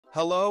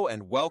Hello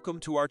and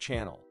welcome to our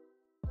channel.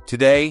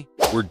 Today,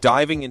 we're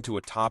diving into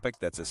a topic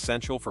that's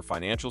essential for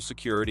financial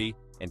security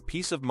and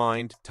peace of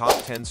mind: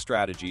 top 10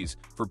 strategies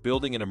for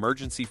building an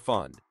emergency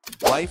fund.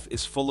 Life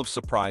is full of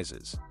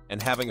surprises,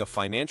 and having a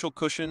financial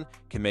cushion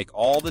can make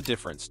all the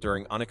difference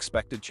during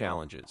unexpected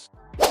challenges.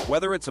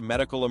 Whether it's a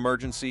medical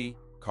emergency,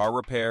 car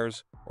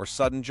repairs, or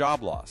sudden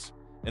job loss,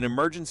 an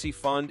emergency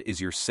fund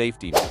is your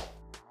safety net.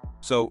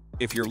 So,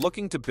 if you're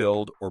looking to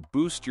build or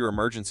boost your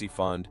emergency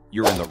fund,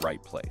 you're in the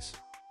right place.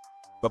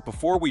 But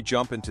before we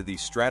jump into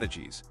these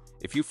strategies,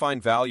 if you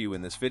find value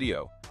in this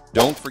video,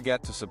 don't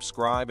forget to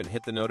subscribe and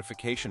hit the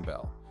notification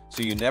bell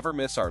so you never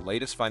miss our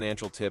latest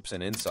financial tips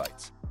and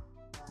insights.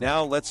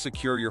 Now let's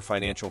secure your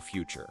financial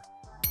future.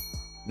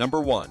 Number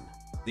 1.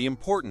 The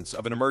importance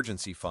of an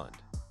emergency fund.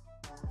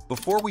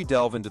 Before we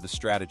delve into the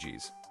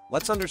strategies,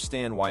 let's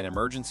understand why an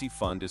emergency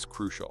fund is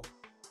crucial.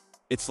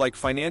 It's like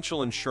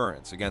financial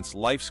insurance against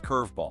life's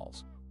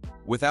curveballs.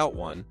 Without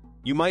one,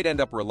 you might end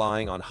up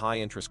relying on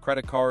high-interest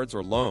credit cards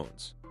or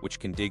loans, which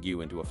can dig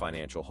you into a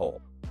financial hole.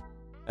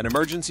 An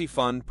emergency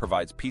fund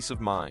provides peace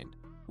of mind,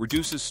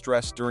 reduces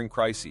stress during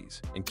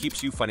crises, and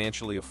keeps you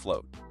financially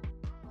afloat.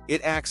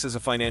 It acts as a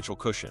financial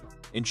cushion,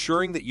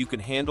 ensuring that you can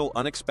handle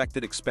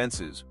unexpected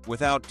expenses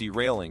without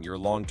derailing your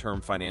long-term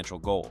financial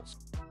goals.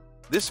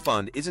 This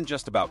fund isn't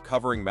just about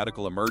covering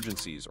medical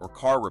emergencies or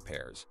car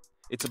repairs.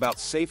 It's about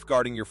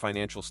safeguarding your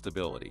financial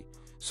stability,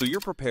 so you're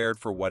prepared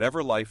for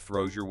whatever life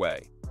throws your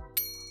way.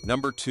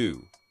 Number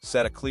 2.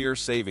 Set a clear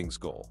savings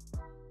goal.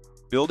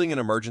 Building an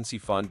emergency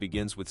fund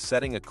begins with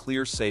setting a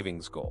clear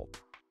savings goal.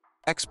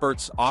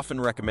 Experts often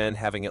recommend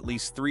having at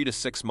least 3 to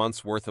 6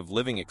 months' worth of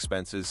living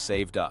expenses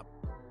saved up.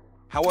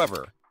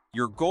 However,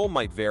 your goal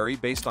might vary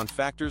based on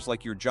factors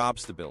like your job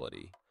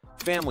stability,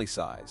 family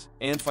size,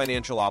 and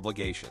financial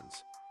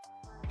obligations.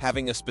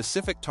 Having a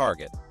specific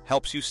target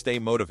helps you stay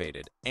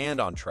motivated and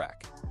on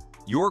track.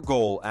 Your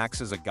goal acts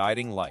as a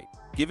guiding light,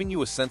 giving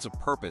you a sense of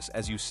purpose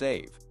as you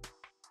save.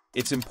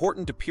 It's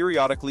important to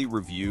periodically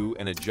review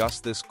and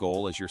adjust this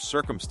goal as your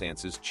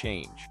circumstances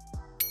change.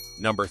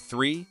 Number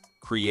 3.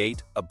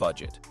 Create a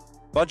budget.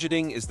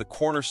 Budgeting is the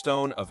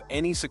cornerstone of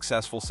any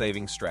successful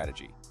saving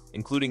strategy,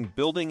 including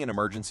building an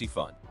emergency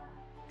fund.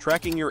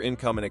 Tracking your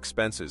income and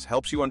expenses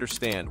helps you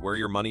understand where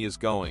your money is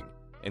going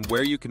and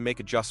where you can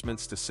make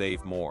adjustments to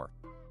save more.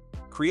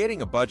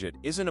 Creating a budget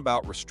isn't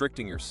about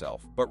restricting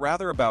yourself, but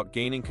rather about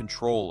gaining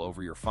control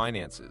over your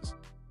finances.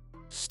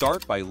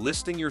 Start by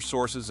listing your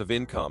sources of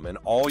income and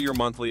all your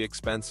monthly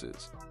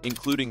expenses,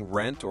 including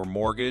rent or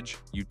mortgage,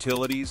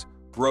 utilities,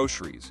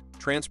 groceries,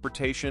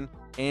 transportation,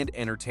 and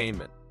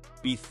entertainment.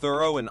 Be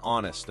thorough and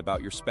honest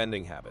about your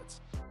spending habits.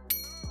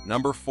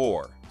 Number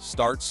 4.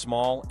 Start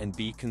small and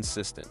be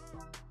consistent.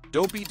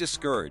 Don't be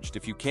discouraged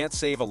if you can't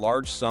save a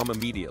large sum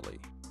immediately.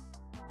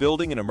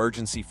 Building an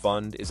emergency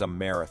fund is a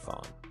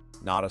marathon,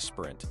 not a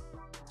sprint.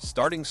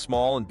 Starting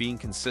small and being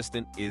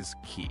consistent is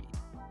key.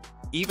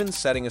 Even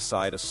setting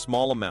aside a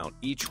small amount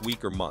each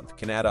week or month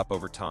can add up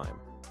over time.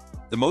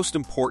 The most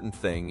important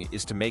thing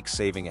is to make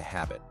saving a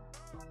habit.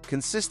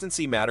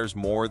 Consistency matters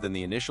more than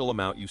the initial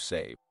amount you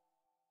save.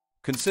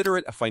 Consider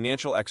it a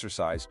financial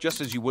exercise,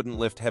 just as you wouldn't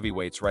lift heavy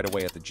weights right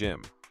away at the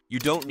gym. You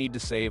don't need to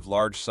save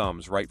large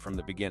sums right from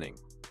the beginning.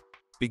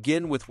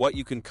 Begin with what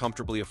you can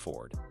comfortably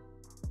afford.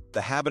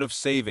 The habit of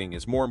saving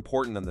is more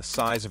important than the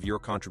size of your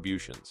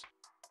contributions.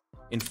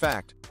 In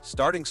fact,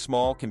 starting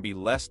small can be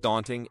less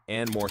daunting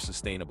and more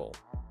sustainable.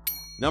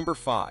 Number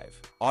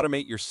 5.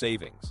 Automate your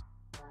savings.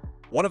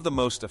 One of the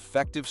most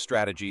effective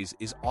strategies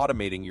is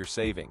automating your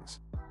savings.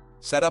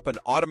 Set up an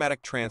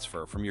automatic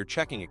transfer from your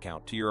checking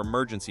account to your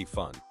emergency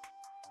fund.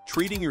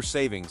 Treating your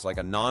savings like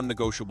a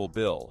non-negotiable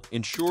bill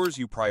ensures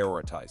you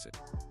prioritize it.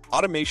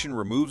 Automation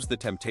removes the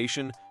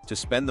temptation to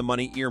spend the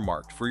money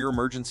earmarked for your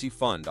emergency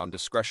fund on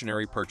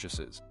discretionary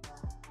purchases.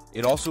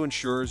 It also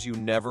ensures you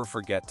never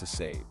forget to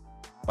save.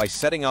 By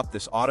setting up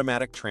this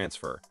automatic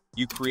transfer,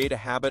 you create a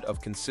habit of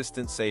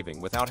consistent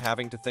saving without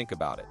having to think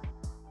about it.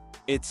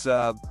 It's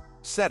a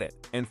set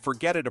it and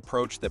forget it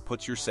approach that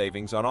puts your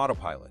savings on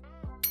autopilot.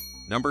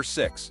 Number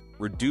 6.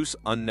 Reduce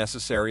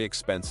unnecessary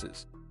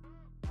expenses.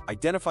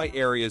 Identify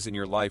areas in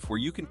your life where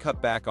you can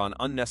cut back on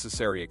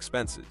unnecessary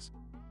expenses.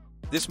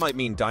 This might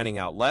mean dining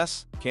out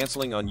less,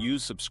 canceling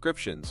unused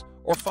subscriptions,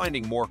 or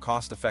finding more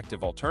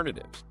cost-effective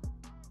alternatives.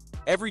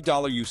 Every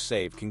dollar you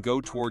save can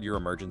go toward your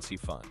emergency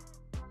fund.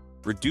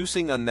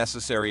 Reducing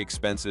unnecessary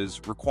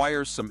expenses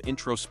requires some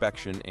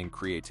introspection and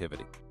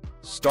creativity.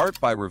 Start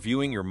by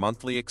reviewing your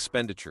monthly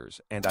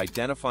expenditures and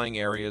identifying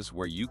areas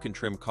where you can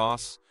trim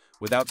costs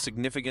without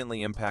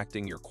significantly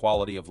impacting your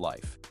quality of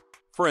life.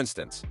 For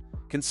instance,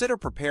 consider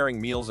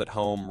preparing meals at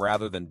home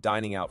rather than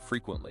dining out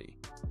frequently.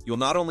 You'll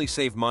not only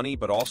save money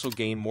but also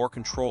gain more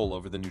control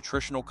over the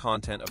nutritional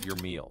content of your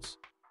meals.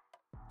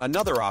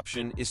 Another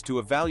option is to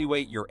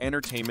evaluate your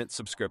entertainment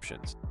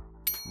subscriptions.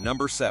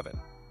 Number 7.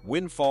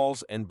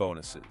 Windfalls and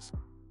bonuses.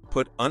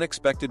 Put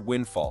unexpected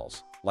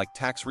windfalls, like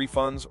tax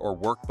refunds or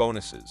work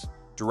bonuses,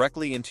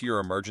 directly into your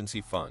emergency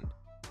fund.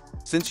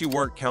 Since you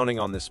weren't counting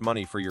on this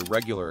money for your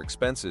regular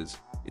expenses,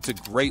 It's a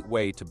great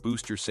way to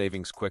boost your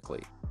savings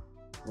quickly.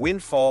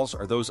 Windfalls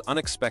are those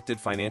unexpected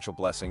financial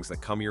blessings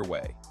that come your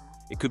way.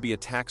 It could be a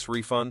tax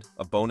refund,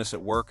 a bonus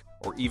at work,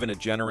 or even a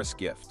generous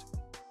gift.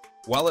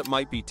 While it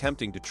might be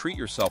tempting to treat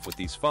yourself with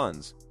these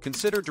funds,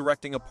 consider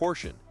directing a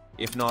portion,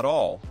 if not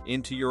all,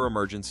 into your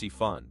emergency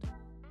fund.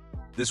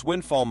 This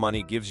windfall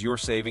money gives your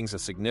savings a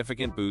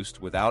significant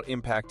boost without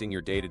impacting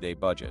your day-to-day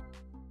budget.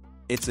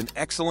 It's an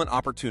excellent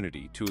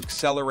opportunity to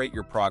accelerate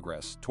your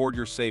progress toward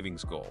your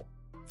savings goal.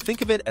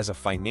 Think of it as a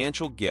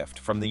financial gift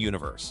from the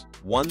universe,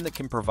 one that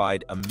can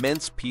provide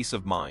immense peace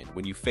of mind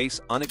when you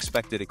face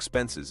unexpected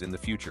expenses in the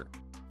future.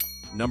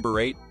 Number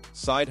 8.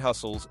 Side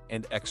hustles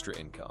and extra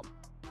income.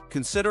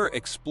 Consider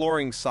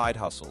exploring side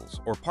hustles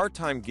or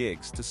part-time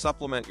gigs to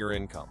supplement your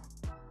income.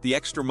 The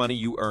extra money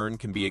you earn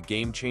can be a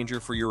game changer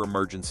for your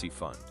emergency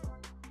fund.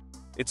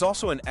 It's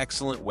also an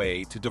excellent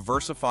way to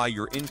diversify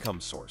your income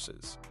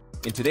sources.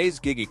 In today's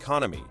gig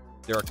economy,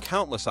 there are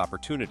countless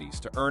opportunities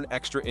to earn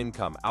extra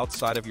income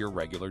outside of your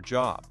regular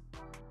job.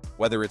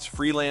 Whether it's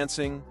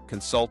freelancing,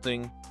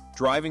 consulting,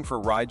 driving for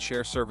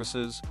rideshare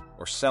services,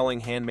 or selling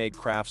handmade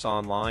crafts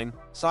online,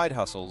 side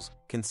hustles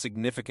can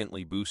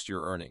significantly boost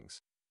your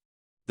earnings.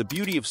 The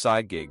beauty of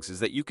side gigs is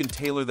that you can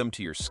tailor them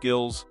to your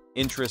skills,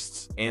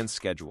 interests, and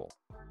schedule.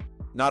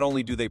 Not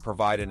only do they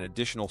provide an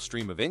additional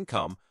stream of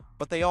income,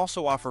 but they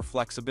also offer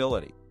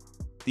flexibility.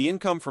 The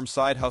income from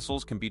side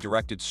hustles can be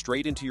directed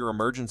straight into your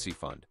emergency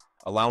fund,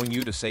 allowing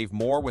you to save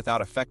more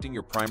without affecting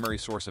your primary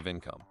source of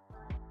income.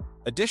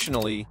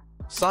 Additionally,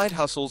 side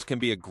hustles can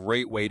be a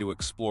great way to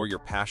explore your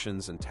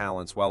passions and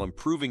talents while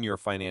improving your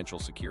financial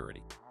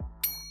security.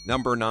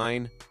 Number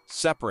 9.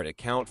 Separate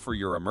account for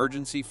your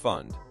emergency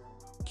fund.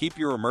 Keep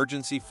your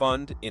emergency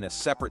fund in a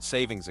separate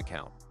savings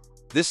account.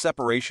 This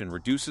separation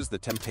reduces the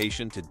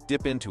temptation to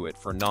dip into it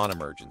for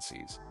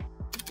non-emergencies.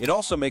 It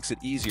also makes it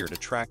easier to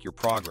track your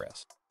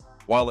progress.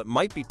 While it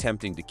might be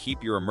tempting to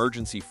keep your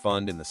emergency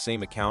fund in the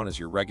same account as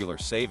your regular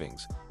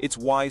savings, it's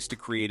wise to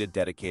create a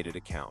dedicated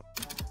account.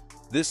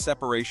 This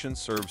separation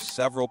serves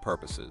several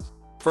purposes.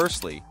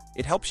 Firstly,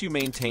 it helps you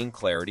maintain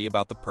clarity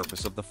about the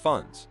purpose of the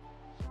funds.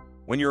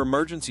 When your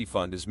emergency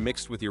fund is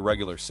mixed with your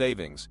regular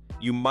savings,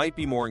 you might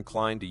be more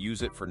inclined to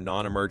use it for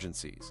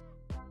non-emergencies.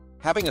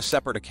 Having a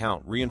separate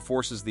account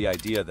reinforces the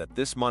idea that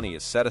this money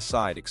is set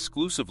aside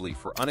exclusively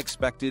for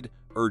unexpected,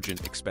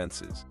 urgent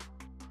expenses.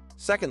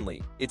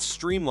 Secondly, it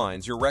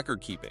streamlines your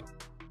record keeping.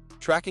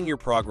 Tracking your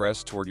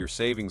progress toward your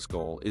savings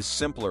goal is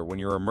simpler when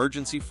your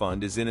emergency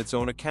fund is in its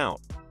own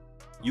account.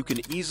 You can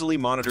easily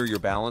monitor your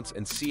balance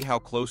and see how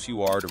close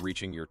you are to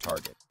reaching your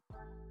target.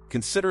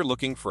 Consider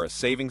looking for a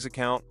savings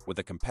account with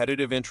a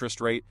competitive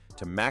interest rate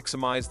to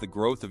maximize the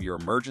growth of your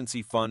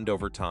emergency fund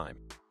over time.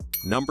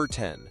 Number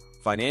 10.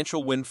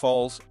 Financial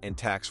windfalls and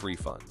tax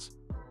refunds.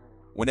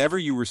 Whenever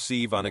you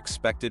receive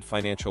unexpected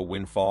financial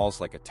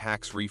windfalls like a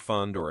tax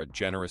refund or a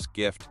generous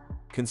gift,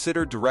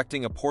 consider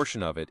directing a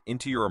portion of it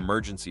into your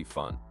emergency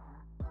fund.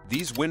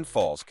 These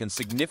windfalls can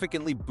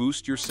significantly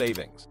boost your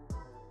savings.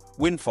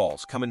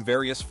 Windfalls come in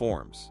various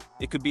forms.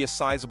 It could be a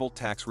sizable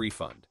tax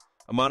refund,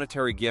 a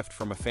monetary gift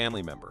from a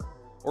family member,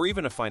 or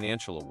even a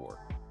financial award.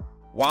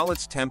 While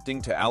it's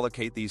tempting to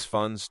allocate these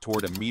funds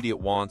toward immediate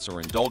wants or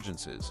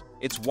indulgences,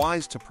 it's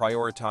wise to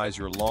prioritize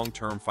your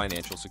long-term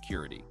financial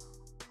security.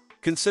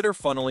 Consider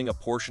funneling a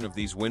portion of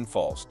these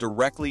windfalls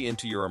directly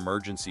into your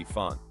emergency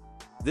fund.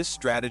 This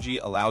strategy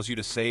allows you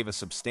to save a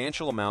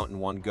substantial amount in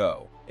one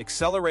go,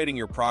 accelerating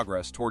your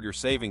progress toward your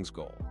savings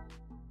goal.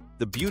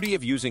 The beauty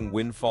of using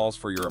windfalls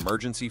for your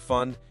emergency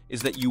fund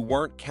is that you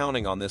weren't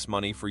counting on this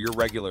money for your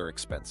regular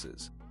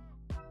expenses.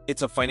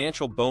 It's a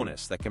financial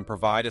bonus that can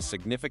provide a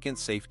significant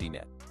safety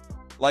net.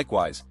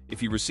 Likewise,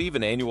 if you receive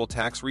an annual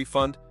tax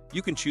refund,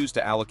 you can choose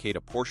to allocate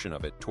a portion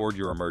of it toward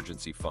your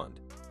emergency fund.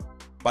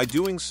 By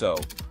doing so,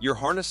 you're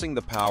harnessing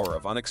the power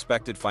of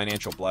unexpected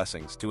financial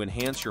blessings to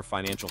enhance your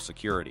financial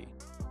security.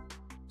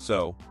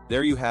 So,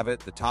 there you have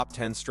it, the top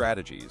 10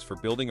 strategies for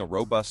building a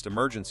robust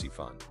emergency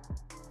fund.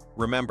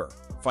 Remember,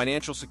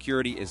 financial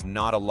security is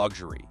not a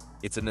luxury,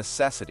 it's a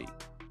necessity.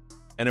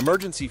 An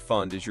emergency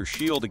fund is your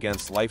shield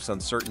against life's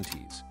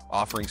uncertainties,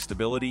 offering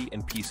stability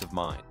and peace of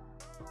mind.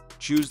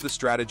 Choose the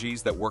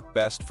strategies that work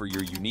best for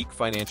your unique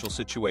financial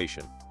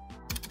situation.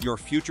 Your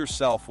future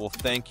self will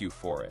thank you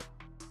for it.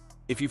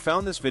 If you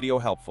found this video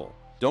helpful,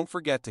 don't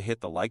forget to hit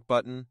the like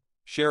button,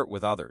 share it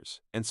with others,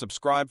 and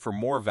subscribe for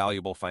more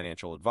valuable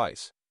financial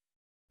advice.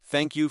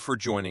 Thank you for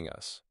joining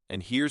us,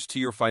 and here's to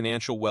your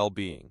financial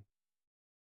well-being.